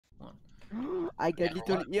I got Yeah,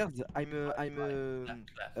 little what?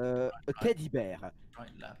 ears. A teddy bear. Right,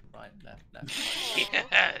 left, right, left, left.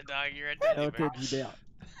 Yeah, dog, you're a teddy No bear. teddy bear.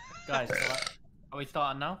 Guys, are we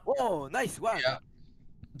starting now? Oh, nice one. Yeah.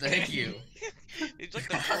 Thank you. He's like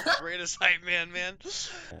the world's greatest hype man, man.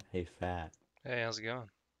 Hey, Fat. Hey, how's it going?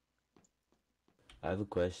 I have a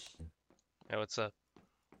question. Hey, what's up?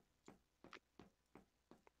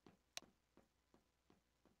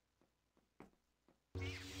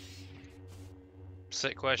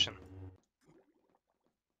 Sick question.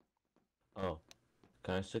 Oh,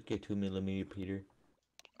 can I suck your 2mm, Peter?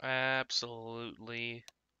 Absolutely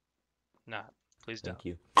not. Please don't. Thank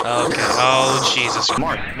you. Okay. Oh, Jesus.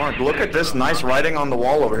 Mark, look at this nice writing on the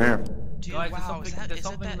wall over here. Dude, Guys, there's wow, something- is that there's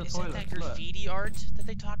something in the is that toilet, look. graffiti art that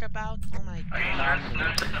they talk about? Oh my god.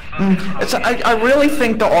 I really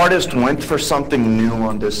think the artist went for something new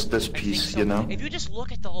on this I think piece, so. you know? If you just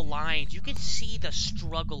look at the lines, you can see the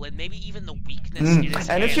struggle and maybe even the weakness in his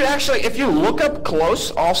And if you hands. if you look up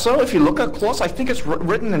close, also, I think it's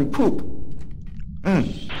written in poop.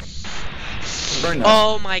 Very nice.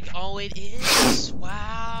 Oh my, oh it is.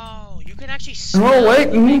 Wow. You can actually smell Oh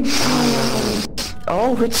wait. the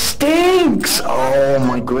Oh, it stinks. Oh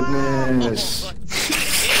my goodness.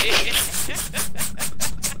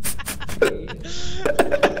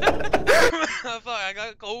 Fuck, I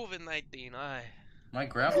got COVID-19. My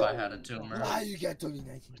grandpa had a tumor. Why you get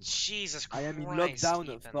COVID-19? Jesus I am in Christ, lockdown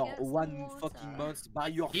Ethan. for Get some 1 water. fucking month by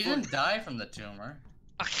your He fault. didn't die from the tumor.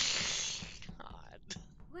 God.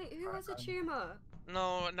 Wait, who has a tumor?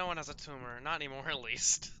 No, no one has a tumor. Not anymore, at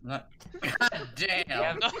least. God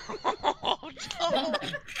damn. No, Oh no.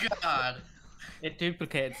 my god. It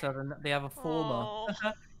duplicated so then they have a former. Oh,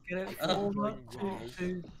 Get it? Oh Former.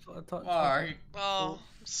 Mark. oh,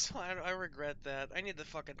 so I regret that. I need the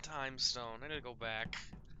fucking time stone. I need to go back.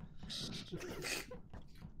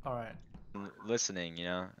 Alright. Listening, you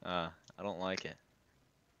know, I don't like it.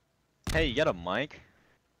 Hey, you got a mic?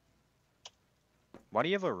 Why do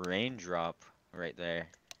you have a raindrop right there?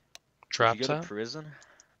 Drop Did you go top? to prison?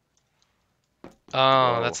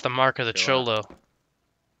 Oh, Whoa. that's the mark of the Chill Cholo.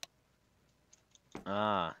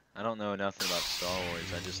 Ah, I don't know nothing about Star Wars.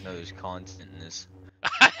 I just know there's content in this.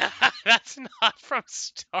 That's not from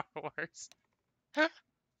Star Wars.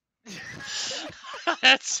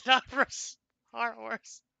 That's not from Star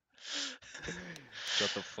Wars. Shut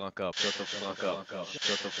the fuck up. Shut the fuck up.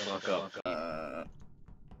 Shut the fuck up.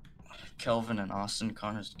 Kelvin and Austin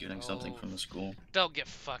Connor's getting something Oh. from the school. Don't get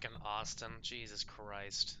fucking Austin. Jesus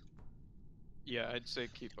Christ. Yeah, I'd say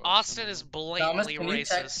keep Austin is blatantly can you racist.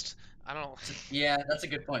 text- I don't. Yeah, that's a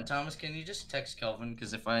good point. Thomas, can you just text Kelvin?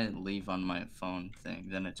 Because if I leave on my phone thing,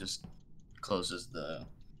 then it just closes the...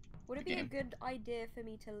 Would it be a Game. good idea for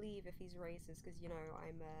me to leave if he's racist? Because, you know,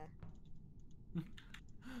 I'm,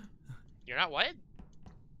 You're not what?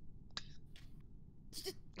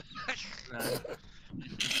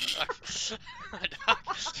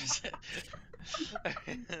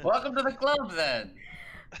 Welcome to the club, then!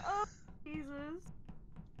 Oh, Jesus.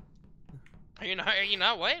 Are you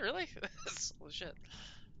not white? Really? Holy shit.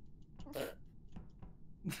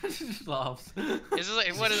 Just laughs. Is this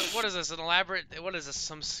like, what is this? An elaborate? What is this?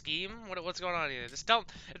 Some scheme? What's going on here? Just don't.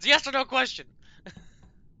 It's a yes or no question.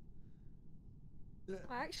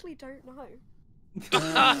 I actually don't know.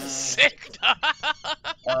 Sick.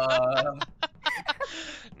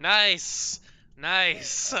 Nice.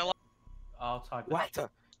 Nice. I I'll type it. What?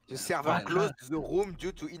 The server Fine. closed the room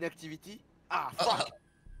due to inactivity? Ah, fuck!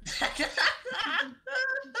 Sacre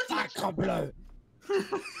bleu!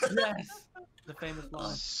 Yes! The famous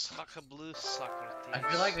line. Sacre bleu, sacre I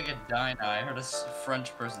feel like I could die now. I heard a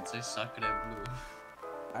French person say sacre bleu.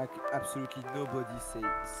 Absolutely nobody say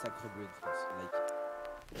sacre bleu in France. Like,